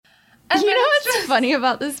You know what's funny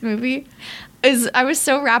about this movie? Is I was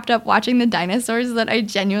so wrapped up watching the dinosaurs that I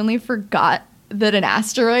genuinely forgot that an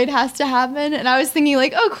asteroid has to happen. And I was thinking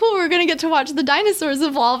like, oh, cool, we're going to get to watch the dinosaurs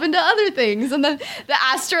evolve into other things. And then the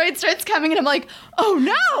asteroid starts coming and I'm like, oh,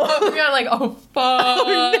 no. You're like, oh, fuck.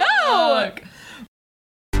 Oh,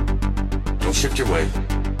 no. Don't shift your weight.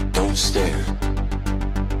 Don't stare.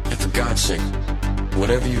 And for God's sake,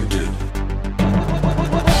 whatever you do,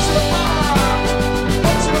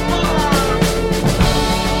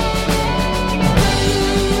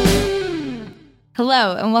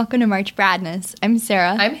 Hello, and welcome to March Madness. I'm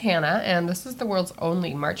Sarah. I'm Hannah, and this is the world's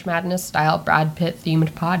only March Madness-style Brad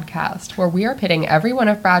Pitt-themed podcast, where we are pitting every one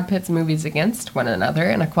of Brad Pitt's movies against one another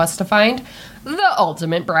in a quest to find the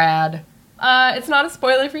ultimate Brad. It's not a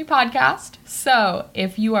spoiler-free podcast, so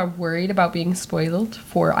if you are worried about being spoiled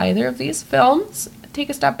for either of these films,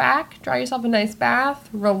 take a step back, draw yourself a nice bath,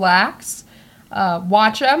 relax,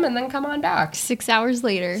 watch them, and then come on back. 6 hours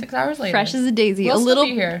later. 6 hours later. Fresh as a daisy. We'll a still little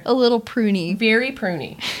be here. A little pruny. Very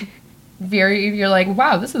pruny. You're like,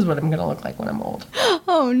 wow, this is what I'm going to look like when I'm old.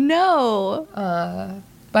 Oh, no.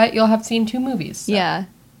 But you'll have seen 2 movies. So. Yeah.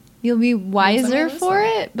 You'll be wiser listen. for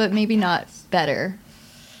it, but maybe not better.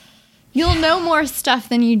 You'll know more stuff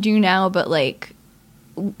than you do now, but, like,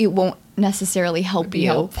 it won't necessarily help Be you.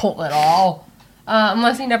 helpful at all.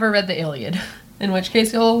 Unless you never read the Iliad. In which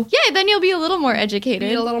case you'll... Yeah, then you'll be a little more educated.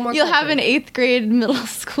 Be a little more You'll have an cultured. 8th grade middle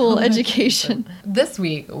school education. This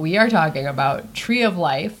week, we are talking about Tree of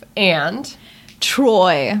Life and...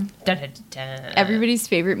 Troy. Dun, dun, dun. Everybody's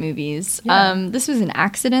favorite movies. Yeah. This was an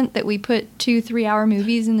accident that we put 2 3-hour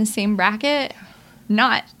movies in the same bracket.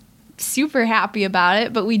 Not super happy about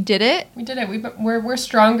it, but we did it. We did it. We're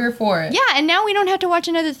stronger for it. Yeah, and now we don't have to watch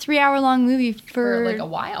another 3-hour-long movie For like a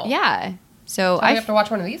while. Yeah. So I have to watch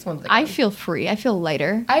one of these ones again. I feel free. I feel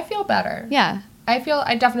lighter. I feel better. Yeah. I feel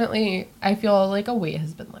like a weight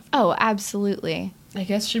has been lifted. Oh, absolutely. I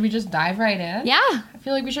guess, should we just dive right in? Yeah. I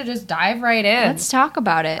feel like we should just dive right in. Let's talk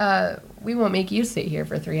about it. We won't make you sit here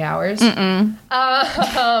for 3 hours. This is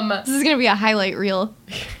going to be a highlight reel.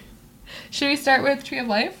 Should we start with Tree of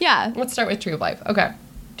Life? Yeah. Let's start with Tree of Life. Okay.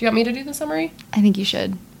 Do you want me to do the summary? I think you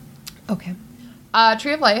should. Okay.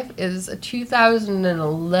 Tree of Life is a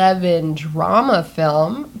 2011 drama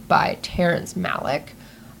film by Terrence Malick.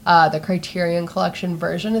 The Criterion Collection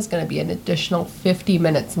version is going to be an additional 50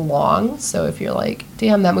 minutes long. So if you're like,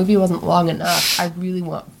 damn, that movie wasn't long enough, I really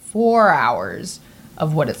want 4 hours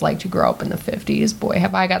of what it's like to grow up in the 50s. Boy,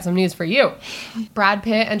 have I got some news for you. Brad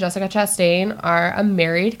Pitt and Jessica Chastain are a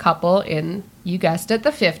married couple in, you guessed it, the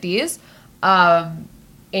 50s.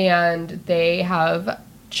 And they have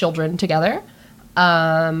children together.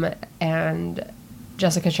 And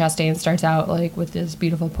Jessica Chastain starts out like with this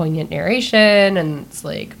beautiful poignant narration, and it's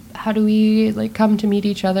like, how do we like come to meet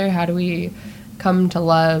each other? How do we come to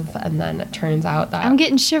love? And then it turns out that I'm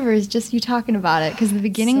getting shivers just you talking about it because the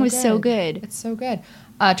beginning was so good. It's so good.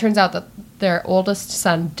 Turns out that their oldest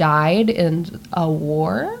son died in a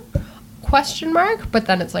war? Question mark. But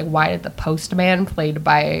then it's like, why did the postman, played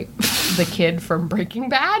by the kid from Breaking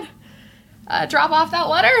Bad, drop off that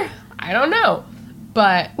letter? I don't know.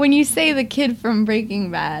 But When you say the kid from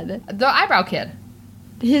Breaking Bad, the eyebrow kid.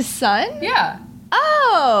 his son? Yeah.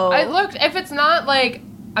 Oh. I looked, if it's not like,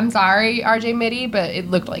 I'm sorry, RJ Mitty, but it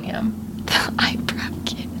looked like him. The eyebrow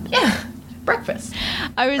kid. Yeah. Breakfast.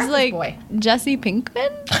 I was Breakfast like, boy. Jesse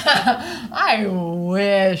Pinkman? I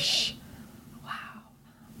wish.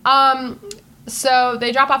 Wow. So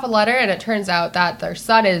they drop off a letter, and it turns out that their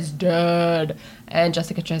son is dead. And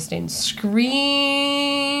Jessica Chastain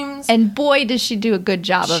screams. And boy, does she do a good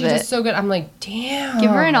job of She it. does so good. I'm like, damn.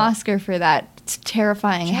 Give her an Oscar for that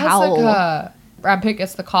terrifying howl. Jessica. Brad Pitt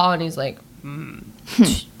gets the call, and he's like,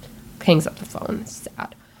 hangs up the phone. It's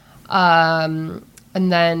sad. And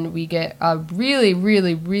then we get a really,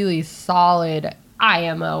 really, really solid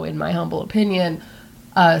IMO, in my humble opinion,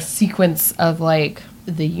 sequence of like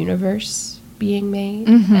the universe being made,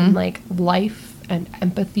 and like life and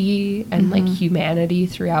empathy and like humanity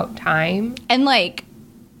throughout time. And like,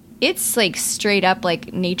 it's like straight up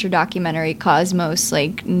like nature documentary Cosmos,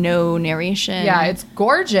 like no narration. Yeah, it's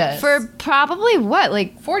gorgeous. For probably what,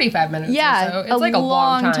 like 45 minutes yeah, or so. It's like a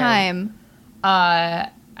long time.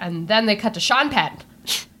 And then they cut to Sean Penn.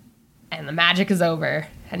 And the magic is over.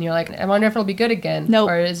 And you're like, I wonder if it'll be good again. Nope.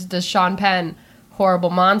 Or does Sean Penn, horrible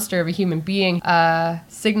monster of a human being,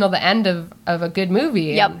 signal the end of a good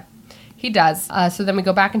movie? Yep. And he does. So then we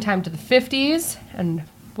go back in time to the 50s. And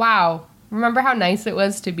wow, remember how nice it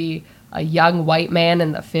was to be a young white man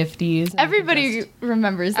in the 50s. Everybody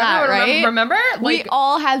remembers that, Everyone right? Remember? We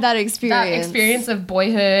all had that experience. That experience of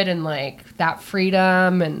boyhood and like that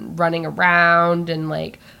freedom and running around and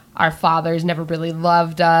like our fathers never really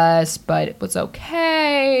loved us, but it was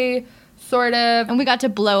okay, sort of. And we got to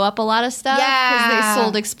blow up a lot of stuff because they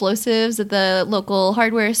sold explosives at the local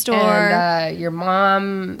hardware store. And your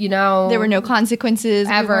mom, you know, there were no consequences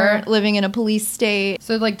ever. We weren't living in a police state.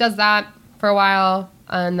 So like does that for a while,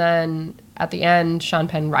 and then at the end, Sean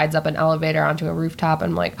Penn rides up an elevator onto a rooftop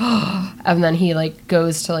and like, and then he like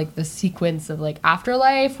goes to like the sequence of like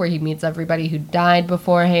afterlife where he meets everybody who died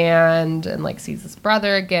beforehand and like sees his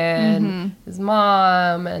brother again, his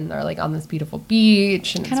mom, and they're like on this beautiful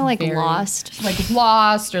beach and Kind of like Lost. like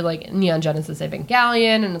Lost or like Neon Genesis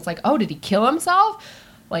Evangelion, and it's like, oh, did he kill himself?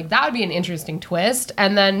 Like that would be an interesting twist.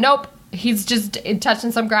 And then nope. He's just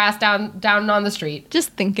touching some grass down on the street. Just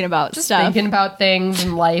thinking about stuff. Thinking about things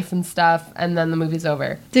and life and stuff, and then the movie's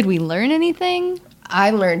over. Did we learn anything? I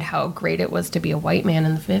learned how great it was to be a white man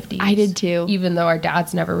in the 50s. I did too. Even though our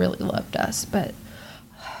dads never really loved us, but...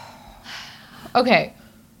 Okay.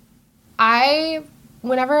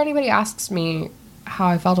 Whenever anybody asks me how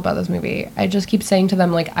I felt about this movie, I just keep saying to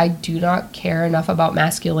them, like, I do not care enough about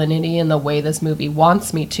masculinity in the way this movie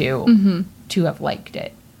wants me to have liked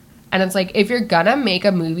it. And it's like, if you're gonna make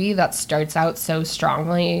a movie that starts out so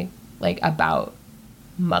strongly, like, about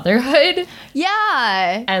motherhood...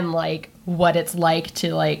 Yeah. And, like, what it's like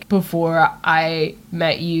to, like, before I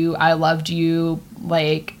met you, I loved you,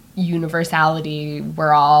 like, universality,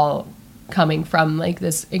 we're all coming from, like,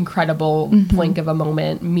 this incredible blink of a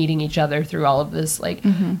moment, meeting each other through all of this, like,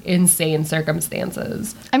 insane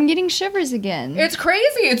circumstances. I'm getting shivers again. It's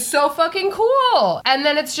crazy. It's so fucking cool. And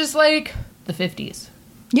then it's just, like, the 50s.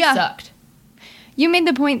 Yeah. Sucked. You made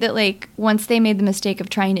the point that, like, once they made the mistake of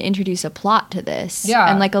trying to introduce a plot to this Yeah.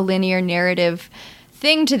 and, like, a linear narrative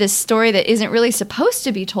thing to this story that isn't really supposed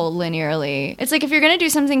to be told linearly. It's like, if you're going to do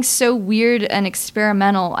something so weird and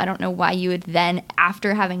experimental, I don't know why you would then,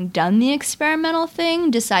 after having done the experimental thing,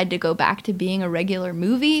 decide to go back to being a regular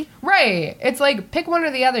movie. Right. It's like, pick one or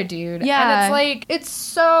the other, dude. Yeah. And it's like, it's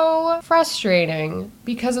so frustrating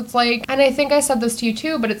because it's like, and I think I said this to you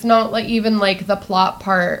too, but it's not like even like the plot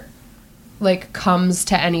part like comes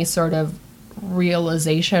to any sort of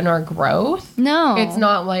realization or growth. No. It's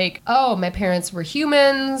not like, oh, my parents were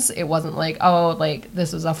humans. It wasn't like, oh, like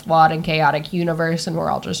this is a flawed and chaotic universe and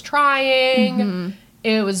we're all just trying.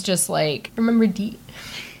 It was just like, remember DEET?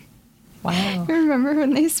 Wow. Remember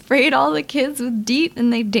when they sprayed all the kids with DEET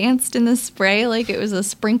and they danced in the spray like it was a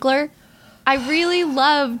sprinkler? I really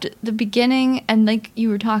loved the beginning, and like you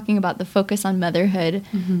were talking about the focus on motherhood.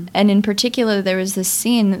 And in particular, there was this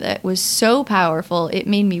scene that was so powerful, it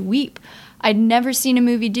made me weep. I'd never seen a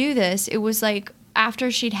movie do this. It was like after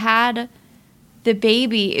she'd had the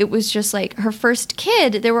baby, it was just like her first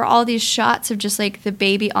kid. There were all these shots of just like the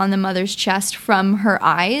baby on the mother's chest from her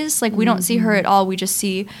eyes. Like we don't see her at all. We just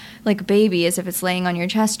see like baby as if it's laying on your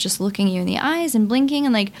chest, just looking you in the eyes and blinking.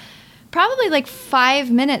 And like probably like 5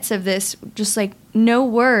 minutes of this, just like no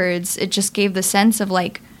words. It just gave the sense of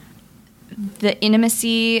like the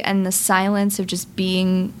intimacy and the silence of just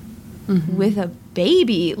being with a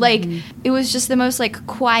baby. Like it was just the most like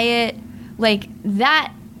quiet, like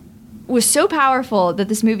that was so powerful that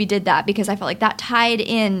this movie did that, because I felt like that tied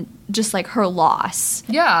in just like her loss.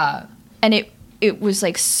 Yeah. And it was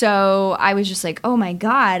like, so I was just like, oh my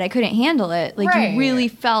God, I couldn't handle it. Like Right. you really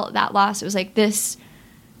felt that loss. It was like, this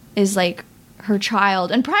is like her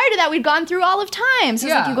child. And prior to that, we'd gone through all of time. So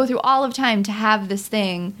it's like Yeah. you go through all of time to have this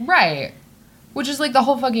thing. Right. Which is like the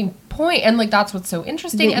whole fucking point. And like that's what's so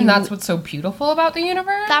interesting That and you- that's what's so beautiful about the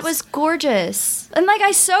universe. That was gorgeous. And like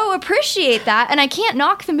I so appreciate that. And I can't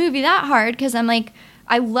knock the movie that hard, because I'm like,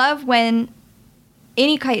 I love when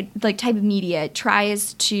any kind like type of media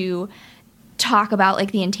tries to talk about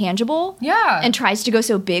like the intangible. Yeah. And tries to go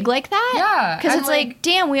so big like that. Yeah, Because and, it's like,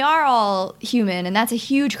 damn, we are all human, and that's a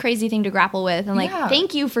huge crazy thing to grapple with. And like, Yeah.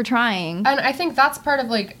 thank you for trying. And I think that's part of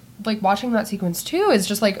like watching that sequence too, is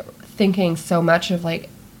just like thinking so much of like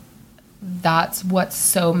that's what's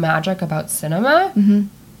so magic about cinema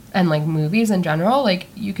and like movies in general. Like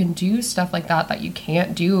you can do stuff like that you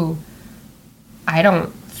can't do, I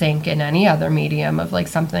don't think, in any other medium of like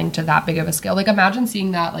something to that big of a scale. Like imagine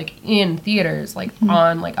seeing that like in theaters, like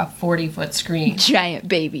on like a 40-foot screen. Giant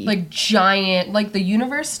baby. Like giant, like the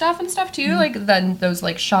universe stuff and stuff too, like then those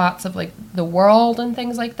like shots of like the world and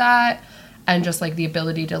things like that, and just like the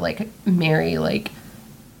ability to like marry like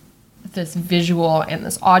this visual and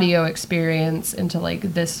this audio experience into like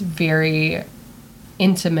this very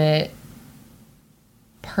intimate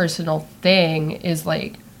personal thing is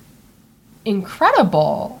like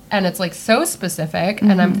incredible, and it's like so specific.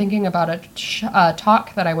 And I'm thinking about a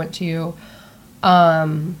talk that I went to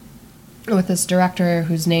with this director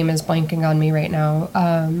whose name is blanking on me right now,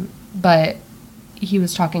 but he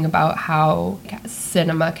was talking about how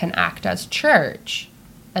cinema can act as church,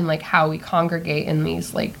 and like how we congregate in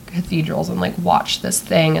these like cathedrals and like watch this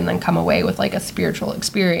thing and then come away with like a spiritual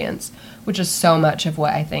experience, which is so much of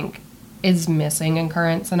what I think is missing in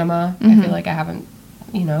current cinema. I feel like I haven't,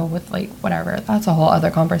 with like whatever, that's a whole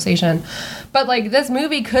other conversation. But like this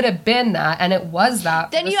movie could have been that, and it was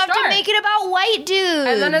that. Then you have to make it about white dudes.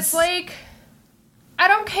 And then it's like, I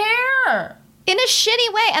don't care. In a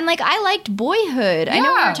shitty way. And like, I liked Boyhood. I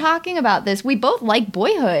know we were talking about this. We both like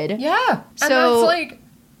Boyhood. Yeah. So and that's like,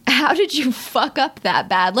 how did you fuck up that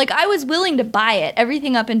bad? Like, I was willing to buy it.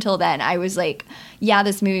 Everything up until then, I was like, yeah,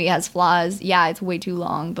 this movie has flaws. Yeah, it's way too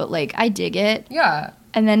long, but like, I dig it. Yeah.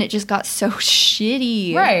 And then it just got so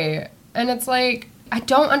shitty. Right. And it's like, I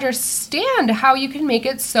don't understand how you can make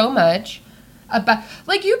it so much about,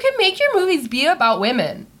 like, you can make your movies be about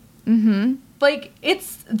women. Mm-hmm. Like,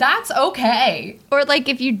 that's okay. Or, like,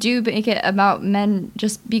 if you do make it about men,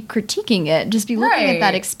 just be critiquing it. Just be looking at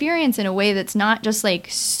that experience in a way that's not just, like,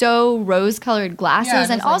 so rose-colored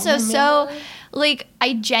glasses. And also so, like,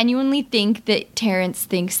 I genuinely think that Terrence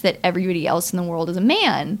thinks that everybody else in the world is a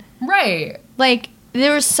man. Right. Like,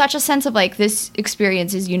 there was such a sense of, like, this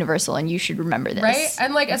experience is universal and you should remember this. Right?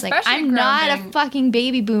 And, like, it's especially like, I'm not a fucking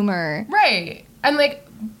baby boomer. Right. And, like,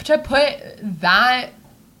 to put that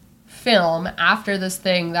film after this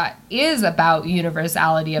thing that is about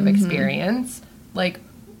universality of experience, like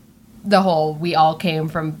the whole we all came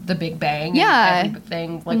from the Big Bang, and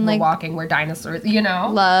everything, like, we're walking, we're dinosaurs,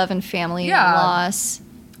 love and family and loss,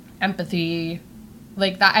 empathy,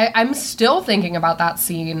 like that. I'm still thinking about that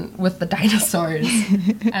scene with the dinosaurs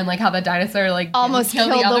and like how the dinosaur like almost killed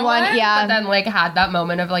the other one, but then like had that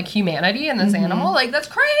moment of like humanity in this animal. Like, that's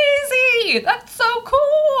crazy. That's so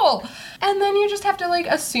cool. And then you just have to, like,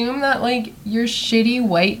 assume that, like, your shitty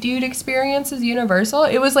white dude experience is universal.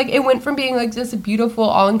 It was, like, it went from being, like, this beautiful,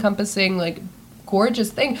 all-encompassing, like,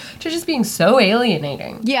 gorgeous thing to just being so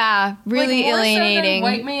alienating. Yeah, really like, more alienating. So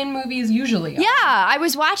than white man movies usually are. Yeah, I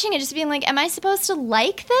was watching it just being like, am I supposed to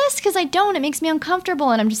like this? Because I don't. It makes me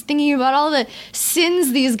uncomfortable. And I'm just thinking about all the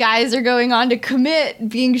sins these guys are going on to commit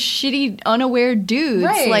being shitty, unaware dudes.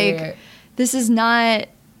 Right. Like, this is not...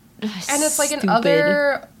 And it's, like, in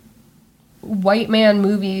other white man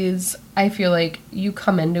movies, I feel like you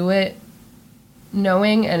come into it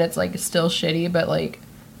knowing, and it's like still shitty, but like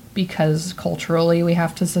because culturally we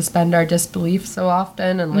have to suspend our disbelief so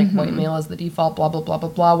often, and like white male is the default, blah blah blah blah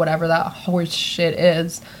blah, whatever that horse shit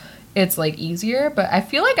is, it's like easier. But I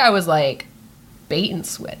feel like I was like bait and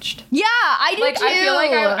switched. Yeah, I did like, too.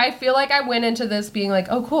 I feel like I went into this being like,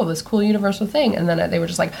 oh cool, this cool universal thing, and then they were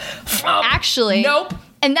just like, actually, nope.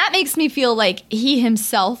 And that makes me feel like he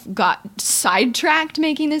himself got sidetracked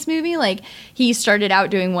making this movie. Like, he started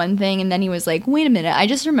out doing one thing, and then he was like, wait a minute, I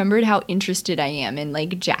just remembered how interested I am in,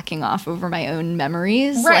 like, jacking off over my own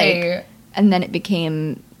memories. Right. Like, and then it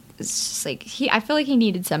became, it's just like, I feel like he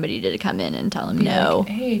needed somebody to come in and tell him no. Like,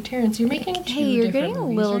 hey, Terrence, you're making two you're different getting a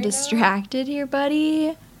movies little right distracted here,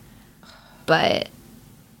 buddy. But,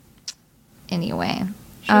 anyway.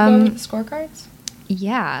 Should we go with the scorecards?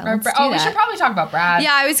 Yeah, Or let's do we that. should probably talk about Brad.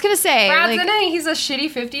 Yeah, I was gonna say, Brad's like, in it. He's a shitty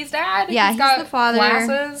 50s dad. Yeah, he's got the father.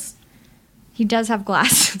 Glasses. He does have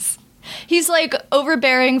glasses. He's like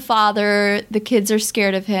overbearing father. The kids are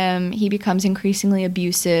scared of him. He becomes increasingly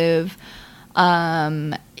abusive. He's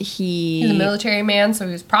a military man, so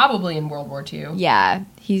he was probably in World War II. Yeah,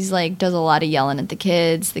 he's like does a lot of yelling at the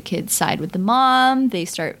kids. The kids side with the mom. They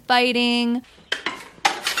start fighting.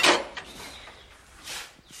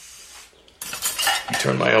 You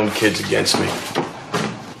turn my own kids against me.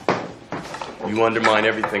 You undermine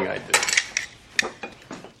everything I do.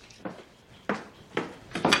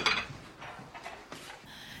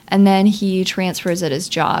 And then he transfers at his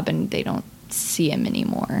job, and they don't see him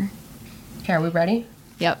anymore. Okay, are we ready?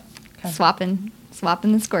 Yep. Okay. Swapping the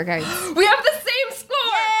scorecards. We have the same score!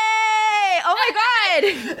 Yay! Oh my god!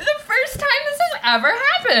 The first time this has ever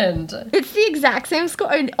happened. It's the exact same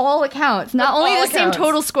score in all accounts. Not only the same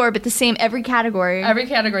total score, but the same every category. Every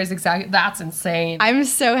category is exactly... That's insane. I'm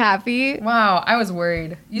so happy. Wow, I was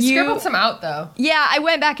worried. You scribbled some out, though. Yeah, I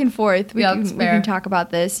went back and forth. We That's can fair. talk about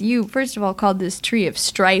this. You, first of all, called this tree of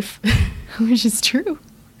strife, which is true.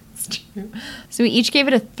 It's true. So we each gave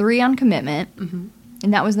it a 3 on commitment.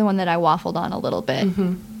 And that was the one that I waffled on a little bit.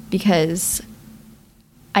 Because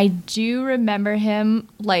I do remember him,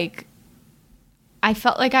 like... I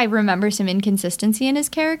felt like I remember some inconsistency in his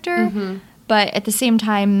character. But at the same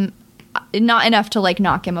time, not enough to like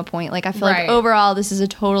knock him a point. Like I feel like overall this is a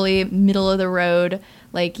totally middle of the road.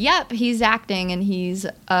 Like, yep, he's acting and he's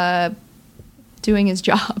doing his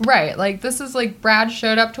job. Right. Like this is like Brad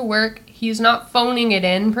showed up to work. He's not phoning it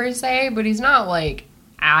in per se, but he's not like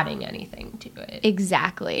adding anything to it.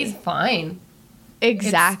 Exactly. He's fine.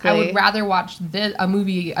 Exactly. I would rather watch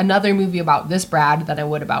another movie about this Brad than I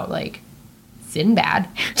would about like Sinbad.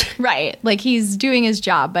 Right. Like he's doing his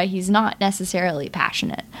job, but he's not necessarily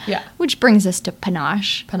passionate. Yeah. Which brings us to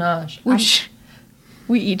Panache. Panache. Which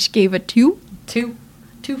we each gave a 2. 2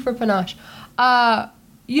 for Panache.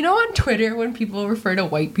 You know on Twitter when people refer to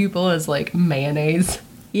white people as like mayonnaise?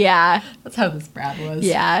 Yeah. That's how this Brad was.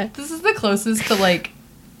 Yeah. This is the closest to like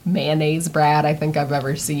mayonnaise Brad I think I've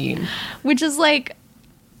ever seen. Which is like,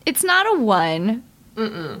 it's not a 1.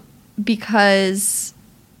 Because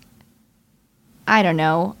I don't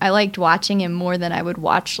know. I liked watching him more than I would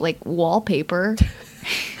watch like Wallpaper.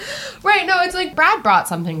 Right, no, it's like Brad brought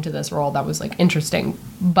something to this role that was like interesting.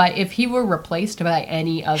 But if he were replaced by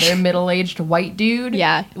any other middle-aged white dude,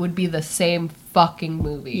 yeah, it would be the same fucking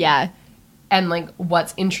movie. Yeah. And like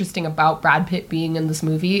what's interesting about Brad Pitt being in this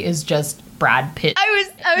movie is just Brad Pitt.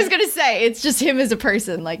 I was gonna say it's just him as a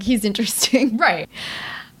person. Like he's interesting. Right.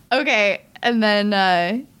 Okay, and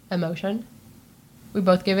then Emotion. We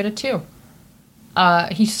both gave it a 2.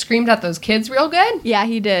 He screamed at those kids real good. Yeah,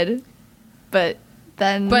 he did. But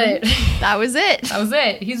that was it. That was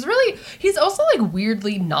it. He's also like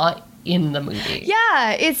weirdly not in the movie.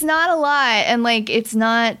 Yeah, it's not a lot, and like it's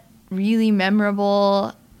not really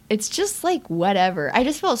memorable. It's just like whatever. I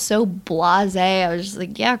just felt so blasé. I was just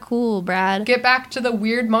like, yeah, cool, Brad. Get back to the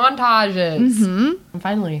weird montages. And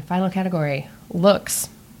finally, final category. Looks.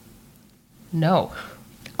 No.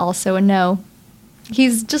 Also a no.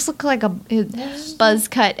 He's just looked like a buzz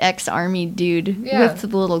cut ex-army dude with the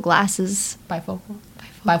little glasses.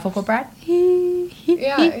 Bifocal Brad?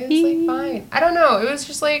 Yeah, it's like fine. I don't know. It was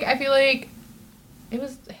just like, I feel like it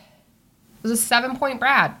was a 7-point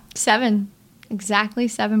Brad. 7. Exactly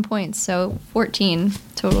 7 points. So 14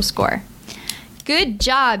 total score. Good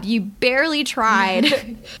job. You barely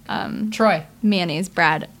tried. Troy. Mayonnaise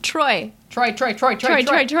Brad. Troy. Troy.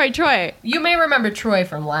 You may remember Troy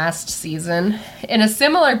from last season in a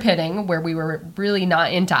similar pitting where we were really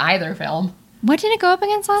not into either film. What did it go up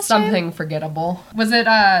against last time? Something forgettable. Was it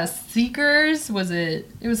Seekers? It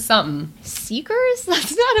was something. Seekers?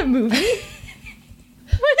 That's not a movie. What's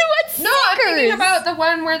Seekers? No, I'm thinking about the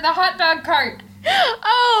one where the hot dog cart.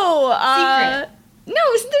 Oh, Secret. No,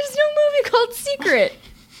 there's no movie called Secret.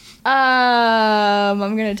 I'm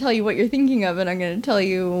gonna tell you what you're thinking of, and I'm gonna tell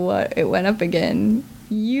you what it went up again.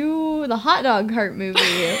 The hot dog cart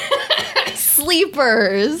movie.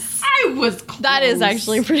 Sleepers. I was close. That is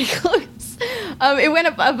actually pretty close. It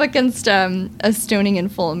went up against a stoning in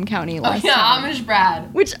Fulham County last time. Amish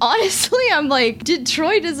Brad. Which honestly, I'm like, did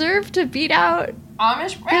Troy deserve to beat out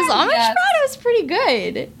Amish Brad? Because Amish Brad was pretty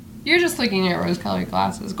good. You're just looking at rose-colored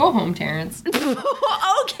glasses. Go home, Terrence.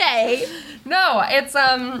 Okay. No, it's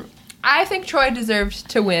I think Troy deserved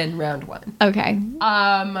to win round 1. Okay. Do you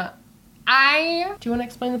want to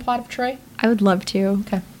explain the plot of Troy? I would love to.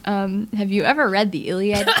 Okay. Have you ever read the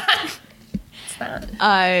Iliad? What's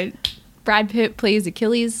that? Brad Pitt plays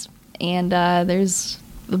Achilles, and there's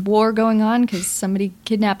the war going on because somebody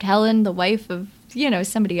kidnapped Helen, the wife of,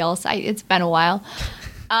 somebody else. It's been a while.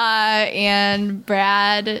 And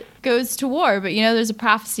Brad goes to war, but there's a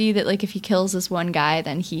prophecy that like if he kills this one guy,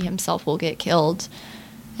 then he himself will get killed.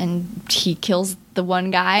 And he kills the one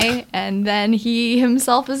guy, and then he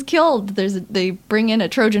himself is killed. They bring in a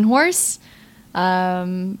Trojan horse.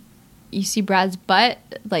 You see Brad's butt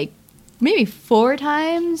like maybe 4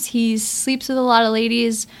 times. He sleeps with a lot of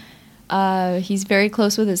ladies. He's very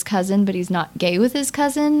close with his cousin, but he's not gay with his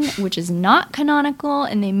cousin, which is not canonical.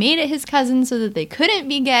 And they made it his cousin so that they couldn't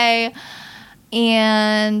be gay.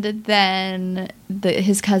 And then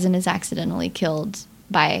his cousin is accidentally killed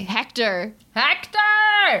by Hector. Hector!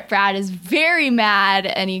 Brad is very mad,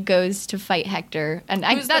 and he goes to fight Hector. And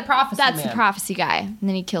Who's the prophecy That's man? the prophecy guy. And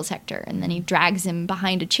then he kills Hector, and then he drags him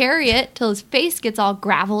behind a chariot till his face gets all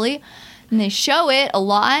gravelly. And they show it a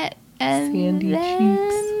lot. And Sandy then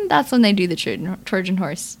cheeks. that's when they do the Trojan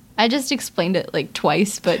horse. I just explained it like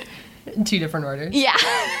twice, but In 2 different orders. yeah.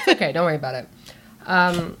 Okay, don't worry about it.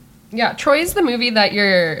 Yeah, Troy's the movie that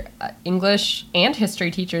your English and history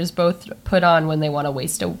teachers both put on when they want to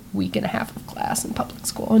waste a week and a half of class in public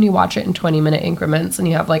school. And you watch it in 20-minute increments, and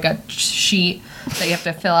you have like a sheet that you have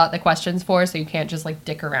to fill out the questions for, so you can't just like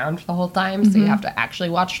dick around the whole time. So you have to actually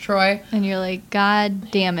watch Troy. And you're like, God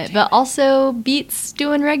damn it. But also beats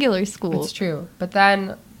doing regular school. It's true. But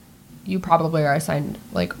then you probably are assigned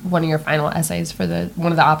like one of your final essays for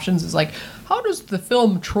one of the options is like, how does the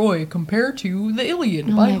film Troy compare to the Iliad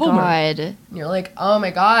Oh by my Homer? god. And you're like, oh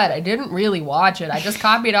my god, I didn't really watch it. I just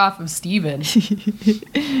copied off of Steven.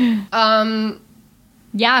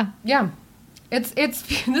 Yeah. Yeah. It's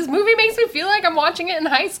this movie makes me feel like I'm watching it in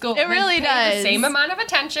high school. It really They pay does. The same amount of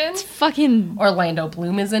attention. Fucking Orlando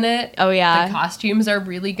Bloom is in it. Oh yeah. The costumes are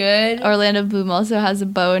really good. Orlando Bloom also has a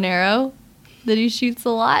bow and arrow that he shoots a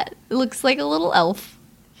lot. It looks like a little elf.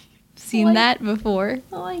 Seen Like- that before.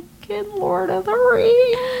 Like in Lord of the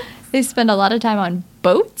Rings. They spend a lot of time on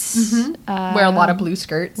boats. Wear a lot of blue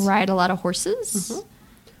skirts. Ride a lot of horses.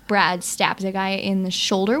 Brad stabs a guy in the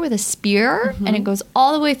shoulder with a spear, and it goes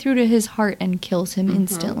all the way through to his heart and kills him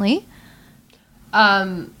instantly.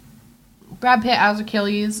 Brad Pitt as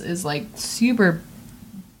Achilles is like super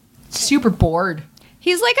bored.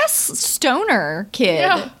 He's like a stoner kid.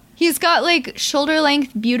 Yeah. He's got like shoulder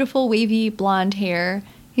length, beautiful, wavy blonde hair.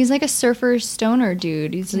 He's like a surfer stoner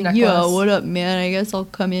dude. He's like, Necklace. yo, what up, man? I guess I'll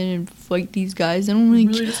come in and fight these guys. I don't really,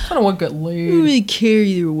 Really just kind of want to get I don't laid. really care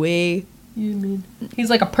either way. You mean he's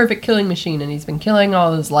like a perfect killing machine, and he's been killing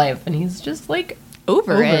all his life, and he's just like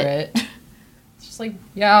Over it. It's just like,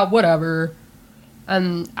 yeah, whatever.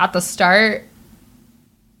 And at the start,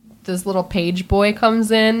 this little page boy comes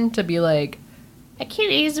in to be like,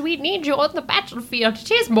 Achilles, we need you on the battlefield. It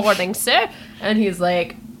is morning, sir. And he's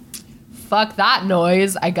like, fuck that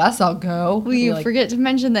noise. I guess I'll go. We And, like, forget to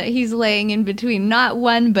mention that he's laying in between not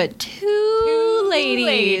one, but two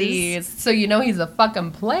ladies. So you know he's a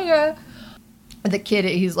fucking player. The kid,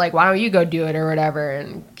 he's like, why don't you go do it or whatever?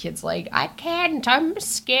 And kid's like, I can't, I'm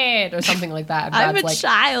scared or something like that. And I'm a like,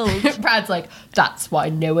 child. Brad's like, that's why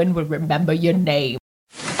no one would remember your name.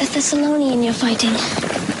 The Thessalonian you're fighting.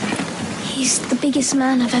 He's the biggest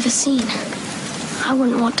man I've ever seen. I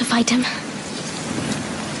wouldn't want to fight him.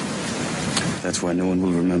 That's why no one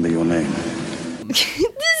will remember your name. This is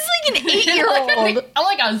like an 8-year-old. I'm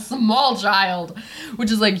like a small child,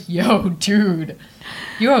 which is like, yo, dude,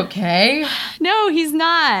 you okay? No, he's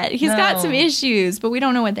not. He's got No. some issues, but we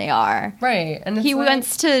don't know what they are. Right. And it's He like,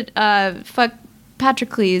 wants to fuck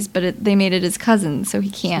Patroclus, but they made it his cousin, so he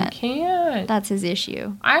you can't. can't. That's his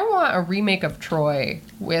issue. I want a remake of Troy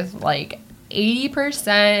with like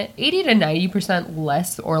 80%, 80 to 90%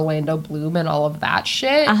 less Orlando Bloom and all of that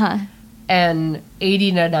shit. Uh-huh. And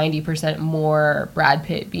 80 to 90% more Brad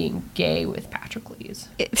Pitt being gay with Patroclus.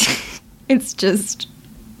 It's just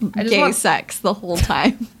I just gay want- sex the whole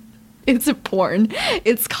time. It's a porn.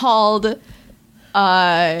 It's called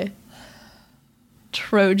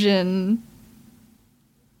Trojan.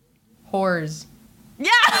 Whores.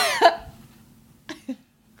 Yeah.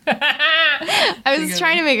 I was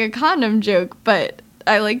trying to make a condom joke, but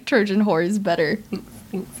I like Trojan whores better.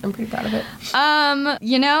 Thanks. I'm pretty proud of it.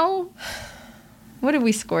 You know, what did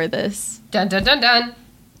we score this? Dun dun dun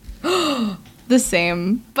dun. The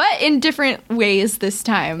same, but in different ways this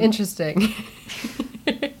time. Interesting.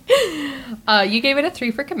 You gave it a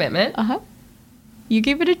 3 for commitment. Uh-huh. You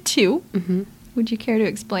gave it a 2. Mm-hmm. Would you care to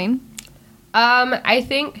explain? I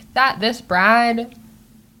think that this Brad,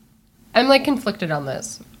 I'm like conflicted on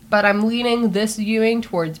this, but I'm leaning this viewing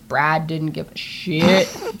towards Brad didn't give a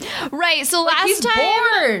shit. Right, so Like, last he's time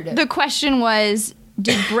bored. the question was,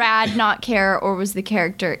 did Brad not care or was the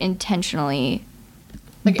character intentionally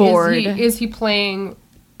Like, bored? Is he playing?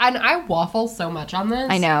 And I waffle so much on this.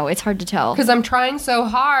 I know, it's hard to tell. Because I'm trying so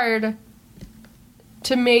hard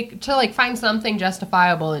to find something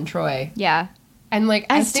justifiable in Troy. Yeah, And like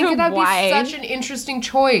As I think to that'd why. be such an interesting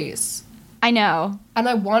choice. I know. And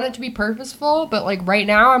I want it to be purposeful, but like right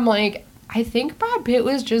now I'm like, I think Brad Pitt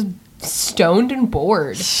was just stoned and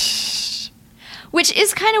bored. Which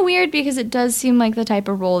is kind of weird because it does seem like the type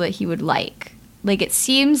of role that he would like. Like, it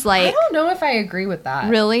seems I like... don't know if I agree with that.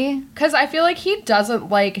 Really? Because I feel like he doesn't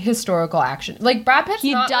like historical action. Like Brad Pitt's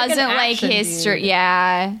He not doesn't like, an like action history. dude.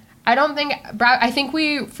 Yeah. I don't think I think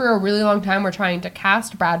we for a really long time were trying to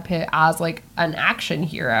cast Brad Pitt as like an action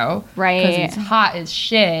hero, Right. Because he's hot as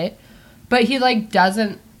shit, but he like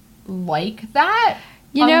doesn't like that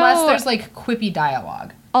You know- unless there's like quippy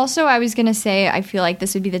dialogue. Also, I was going to say, I feel like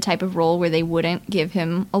this would be the type of role where they wouldn't give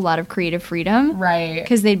him a lot of creative freedom. Right.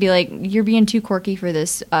 Because they'd be like, you're being too quirky for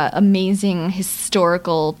this amazing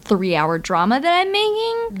historical 3-hour drama that I'm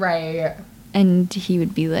making. Right. And he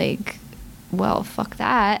would be like, well, fuck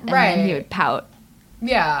that. And then he Right. would pout.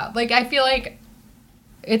 Yeah. Like I feel like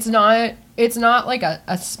it's not like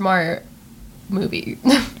a smart movie.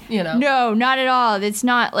 You know? No, not at all. It's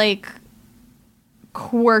not like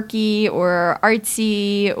quirky or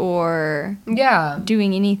artsy or Yeah.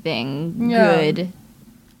 doing anything Yeah. good.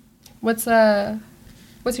 What's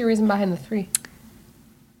What's your reason behind the 3?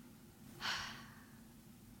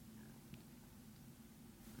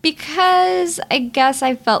 Because I guess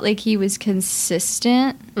I felt like he was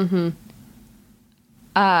consistent.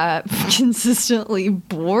 Consistently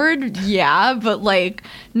bored, yeah, but like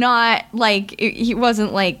not like he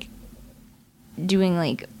wasn't like doing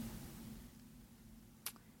like.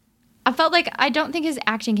 I felt like I don't think his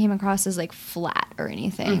acting came across as like flat or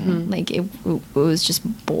anything. Like it was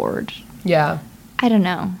just bored. Yeah. I don't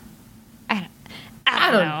know. I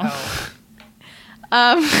don't know.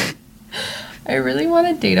 I really want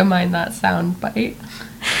to data mine that sound bite.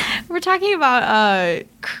 We're talking about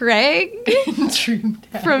Craig Dream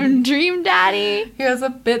Daddy. from Dream Daddy. He has a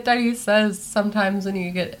bit that he says sometimes when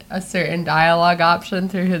you get a certain dialogue option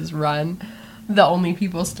through his run. The only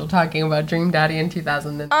people still talking about Dream Daddy in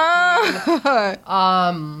 2000. What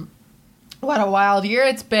a wild year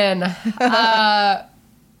it's been.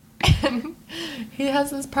 He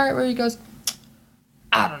has this part where he goes,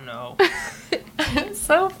 I don't know. It's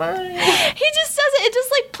so funny. He just does it. It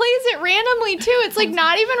just like plays it randomly too. It's like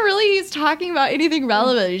not even really he's talking about anything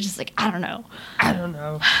relevant. He's just like, I don't know. I don't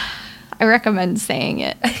know. I recommend saying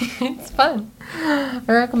it. It's fun. I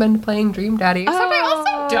recommend playing Dream Daddy. Except I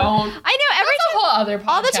also don't. I know every That's a whole other podcast.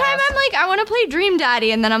 all the time I'm like, I want to play Dream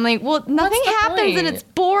Daddy, and then I'm like, well, nothing the happens and point? it's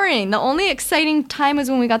boring. The only exciting time was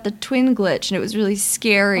when we got the twin glitch and it was really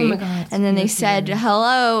scary. Oh my God, and then they it's said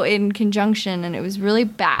hello in conjunction and it was really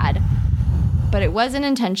bad. But it wasn't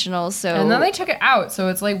intentional, so And then they took it out, so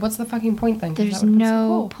it's like, what's the fucking point then? 'Cause there's that would've been so no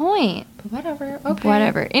cool. point. But whatever. Okay.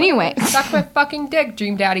 Whatever. Anyway. Suck my fucking dick,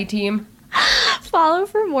 Dream Daddy team. Follow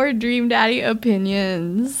for more Dream Daddy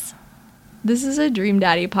opinions. This is a Dream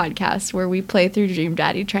Daddy podcast where we play through Dream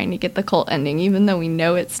Daddy trying to get the cult ending, even though we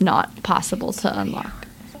know it's not possible to unlock.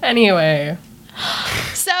 Anyway.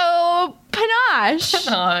 So, Panache.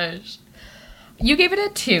 Gosh. You gave it a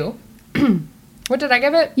 2. What did I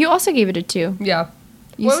give it? You also gave it a 2. Yeah.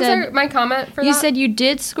 You What said, was my comment for You that? said you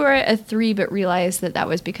did score it a 3, but realized that that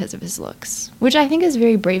was because of his looks, which I think is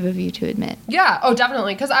very brave of you to admit. Yeah, oh,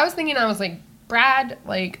 definitely. Because I was thinking, I was like, Brad,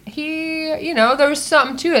 like, he, you know, there was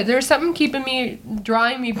something to it. There was something keeping me,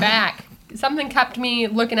 drawing me back. Something kept me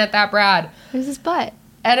looking at that Brad. It was his butt.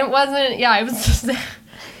 And it wasn't, yeah, it was just,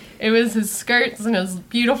 it was his skirts and his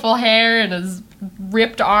beautiful hair and his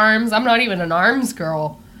ripped arms. I'm not even an arms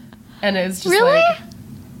girl. And it was just Really? like,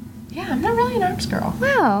 yeah, I'm not really an arms girl.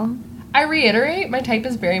 Wow. I reiterate, my type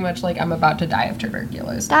is very much like I'm about to die of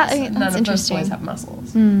tuberculosis. That's None of those interesting. boys have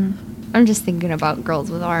muscles. I'm just thinking about girls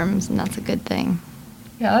with arms, and that's a good thing.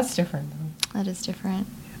 Yeah, that's different though. That is different.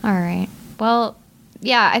 All right. Well,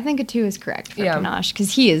 yeah, I think a 2 is correct for Yeah. Panache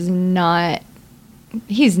because he's not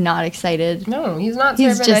excited. No, he's not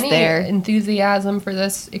He's serving just any there. enthusiasm for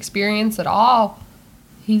this experience at all.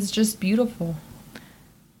 He's just beautiful.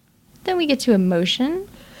 Then we get to emotion.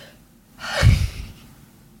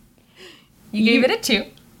 You gave it a 2.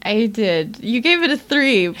 I did. You gave it a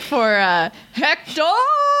 3 for Hector.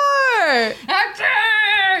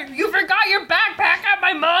 Hector! You forgot your backpack at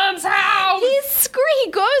my mom's house!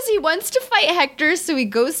 He wants to fight Hector, so he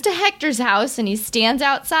goes to Hector's house and he stands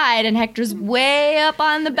outside, and Hector's way up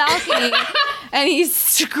on the balcony, and he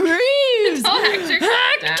screams, Hector!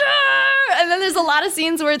 And then there's a lot of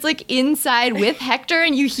scenes where it's like inside with Hector,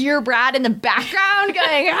 and you hear Brad in the background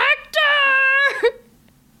going, Hector!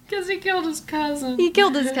 Because he killed his cousin. He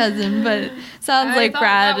killed his cousin, but it sounds like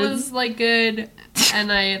Brad that is. was like good,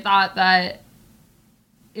 and I thought that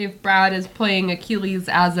if Brad is playing Achilles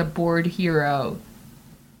as a board hero,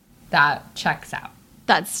 that checks out.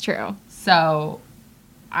 That's true. So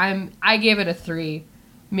I gave it a 3.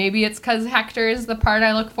 Maybe it's because Hector is the part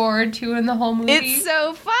I look forward to in the whole movie. It's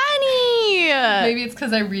so funny. Maybe it's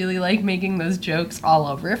because I really like making those jokes all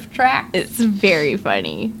over riff tracks. It's very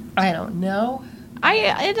funny. I don't know.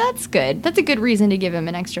 That's good. That's a good reason to give him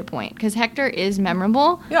an extra point because Hector is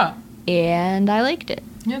memorable Yeah. and I liked it.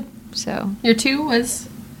 Yeah. So Your 2 was...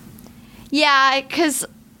 yeah, because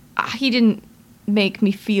he didn't make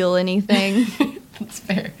me feel anything. That's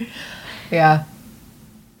fair. Yeah.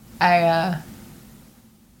 I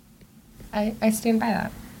stand by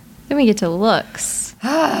that. Then we get to looks.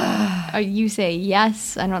 You say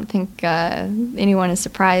yes. I don't think anyone is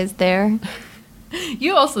surprised there.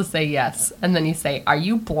 You also say yes, and then you say, "Are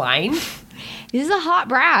you blind?" This is a hot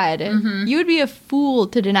Brad. You would be a fool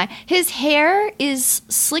to deny. His hair is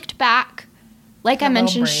slicked back. Like A I little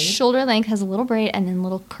mentioned, braid. shoulder length, has a little braid and then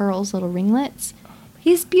little curls, little ringlets.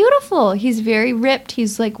 He's beautiful. He's very ripped.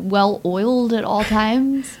 He's like well oiled at all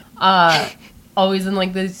times. Always in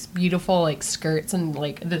like this beautiful like skirts and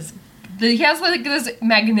like this. He has like this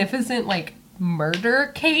magnificent like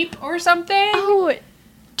murder cape or something. Oh,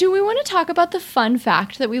 Do we want to talk about the fun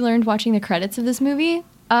fact that we learned watching the credits of this movie?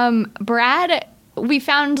 Brad, we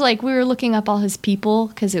found, like, we were looking up all his people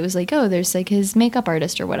because it was like, oh, there's, like, his makeup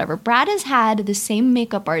artist or whatever. Brad has had the same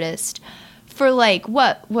makeup artist for, like,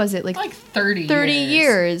 what was it? Like 30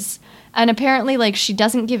 years. And apparently, like, she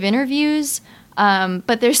doesn't give interviews,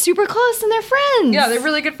 but they're super close and they're friends. Yeah, they're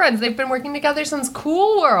really good friends. They've been working together since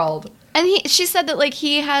Cool World. And she said that, like,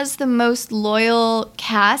 he has the most loyal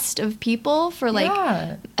cast of people for, like,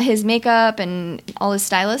 his makeup and all his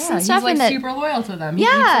stylists and stuff. He's, like, and that, super loyal to them. He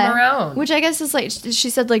keeps them around. Which I guess is, like, she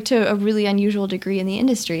said, like, to a really unusual degree in the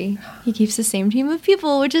industry. He keeps the same team of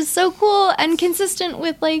people, which is so cool and consistent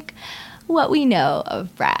with, like, what we know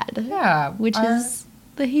of Brad. Yeah. Which is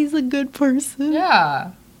that he's a good person.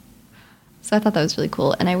 Yeah. So I thought that was really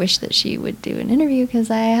cool, and I wish that she would do an interview because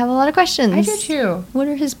I have a lot of questions. I do too. What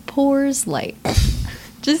are his pores like?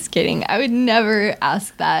 Just kidding. I would never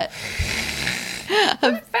ask that.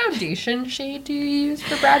 What foundation shade do you use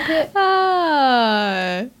for Brad Pitt?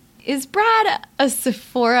 Is Brad a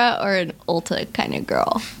Sephora or an Ulta kind of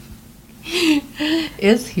girl?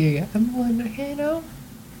 Is he? I'm wondering, you know?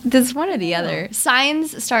 There's one or the other.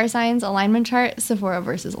 Signs, star signs, alignment chart, Sephora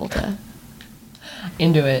versus Ulta.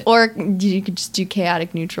 Into it. Or you could just do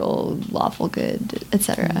chaotic, neutral, lawful good,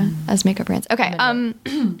 etc. as makeup brands. Okay,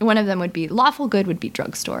 one of them would be lawful good would be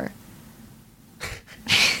drugstore.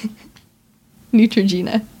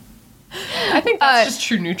 Neutrogena. I think that's just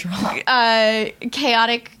true neutral.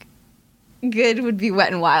 Chaotic good would be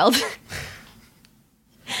Wet and Wild.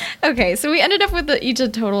 Okay, so we ended up with each a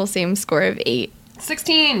total same score of 8.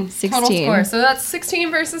 16 total score. So that's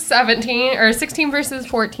 16 versus 17, or 16 versus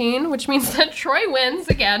 14, which means that Troy wins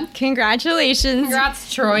again. Congratulations.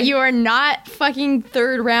 Congrats, Troy. You are not fucking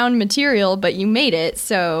third round material, but you made it,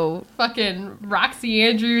 so... Fucking Roxy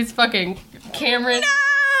Andrews, fucking Cameron.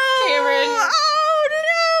 No! Cameron. Oh,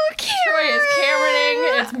 no, Cameron! Troy is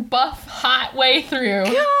Cameroning its buff, hot way through.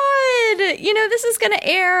 God! You know, this is gonna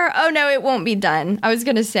air... Oh, no, it won't be done. I was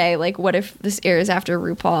gonna say, like, what if this airs after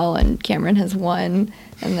RuPaul and Cameron has won,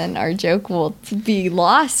 and then our joke will be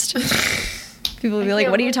lost? People will be like,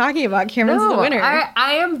 what are you talking about? Cameron's the winner.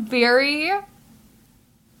 I am very...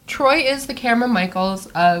 Troy is the Cameron Michaels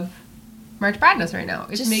of March Madness right now.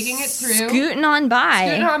 It's Just making it through. Scooting on by.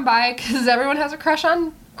 Scooting on by, because everyone has a crush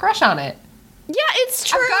on it. Yeah, it's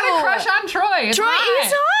true. I've got a crush on Troy. It's Troy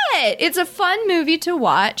is hot. It's a fun movie to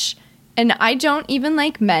watch. And I don't even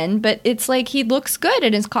like men, but it's like he looks good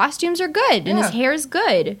and his costumes are good and his hair is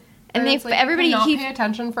good. And it's like everybody you can not pay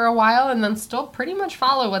attention for a while and then still pretty much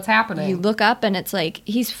follow what's happening. You look up and it's like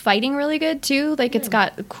he's fighting really good too. Like it's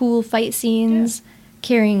got cool fight scenes,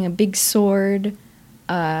 carrying a big sword,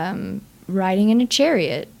 riding in a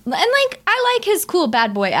chariot. And like I like his cool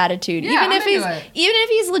bad boy attitude. Yeah, even if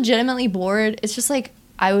he's legitimately bored, it's just like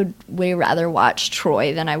I would way rather watch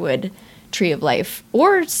Troy than I would Tree of Life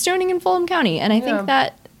or Stoning in Fulham County. And I think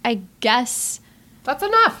that, I guess... That's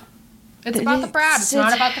enough. It's about the Brad. It's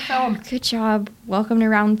not about the film. Good job. Welcome to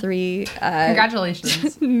round 3.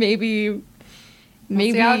 Congratulations. Maybe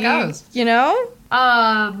see how it goes. You know?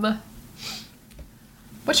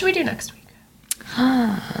 What should we do next week?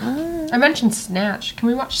 I mentioned Snatch. Can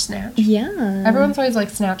we watch Snatch? Yeah. Everyone's always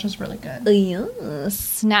like, Snatch is really good. Yeah.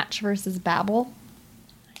 Snatch versus Babel.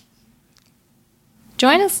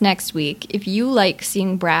 Join us next week if you like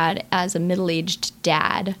seeing Brad as a middle-aged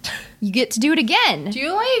dad. You get to do it again. Do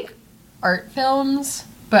you like art films?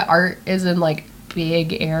 But art is in like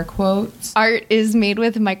big air quotes. Art is made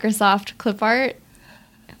with Microsoft Clip Art.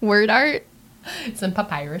 Word art. It's in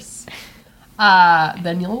Papyrus.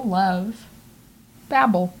 Then you'll love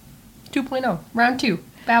Babel 2.0. Round 2.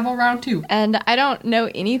 Babel round 2. And I don't know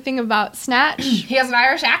anything about Snatch. He has an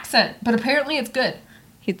Irish accent, but apparently it's good.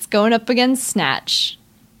 It's going up against Snatch.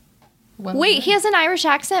 Wait, he has an Irish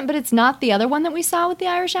accent, but it's not the other one that we saw with the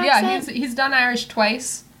Irish accent? Yeah, he's done Irish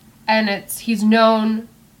twice, and he's known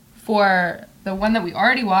for the one that we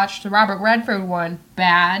already watched, the Robert Redford one,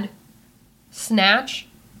 bad. Snatch,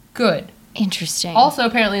 good. Interesting. Also,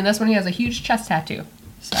 apparently in this one, he has a huge chest tattoo.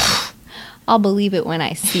 So. I'll believe it when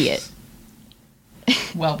I see it.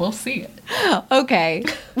 Well, we'll see it. Okay.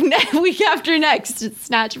 Week after next, it's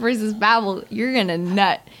Snatch versus Babel. You're gonna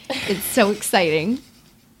nut. It's so exciting.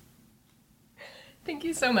 Thank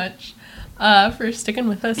you so much for sticking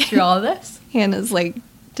with us through all of this. Hannah's like,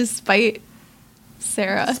 despite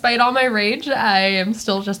Sarah. Despite all my rage, I am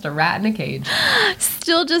still just a rat in a cage.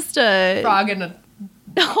 Still just a... Frog in a...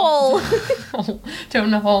 hole. Toad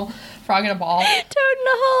in a hole. Frog in a ball. Toad in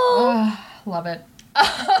a hole. Love it.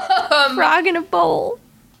 Frog in a bowl.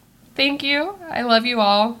 Thank you. I love you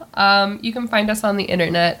all. You can find us on the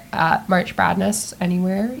internet at March Bradness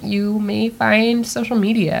anywhere you may find social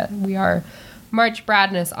media. We are March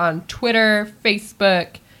Bradness on Twitter,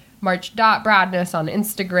 Facebook, March.Bradness on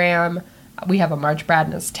Instagram. We have a March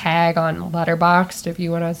Bradness tag on Letterboxd if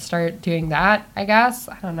you want to start doing that, I guess.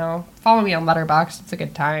 I don't know. Follow me on Letterboxd. It's a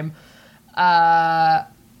good time.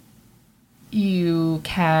 You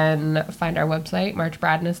can find our website,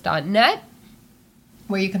 marchbradness.net,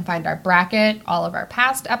 where you can find our bracket, all of our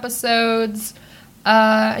past episodes,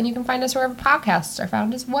 and you can find us wherever podcasts are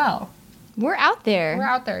found as well. We're out there. We're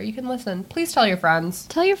out there. You can listen. Please tell your friends.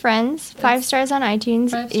 Tell your friends. 5 stars on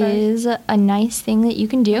iTunes 5 stars. is a nice thing that you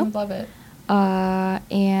can I do. would love it.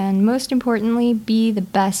 And most importantly, be the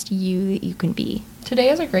best you that you can be. Today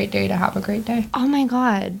is a great day to have a great day. Oh my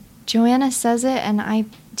God. Joanna says it and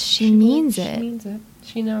she means She it. means it.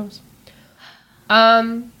 She knows.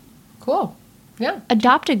 Cool. Yeah.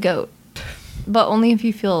 Adopt a goat, but only if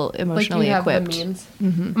you feel emotionally like you equipped. have the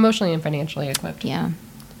means. Emotionally and financially equipped. Yeah.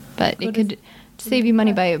 But Go it to- could save you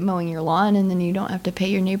money by mowing your lawn, and then you don't have to pay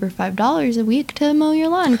your neighbor $5 a week to mow your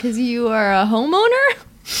lawn because you are a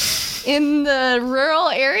homeowner in the rural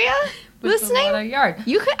area With a lot of listening. yard.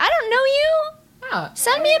 You could. I don't know you. Yeah.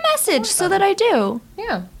 Send me a message so that I do.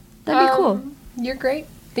 Yeah. That'd be cool. You're great.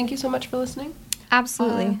 Thank you so much for listening.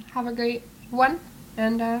 Absolutely. Have a great one.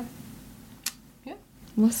 And yeah.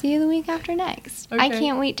 We'll see you the week after next. I Okay.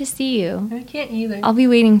 can't wait to see you. I can't either. I'll be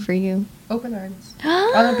waiting for you. Open arms.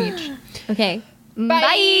 On the beach. Okay. Bye.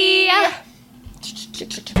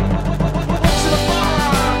 Bye.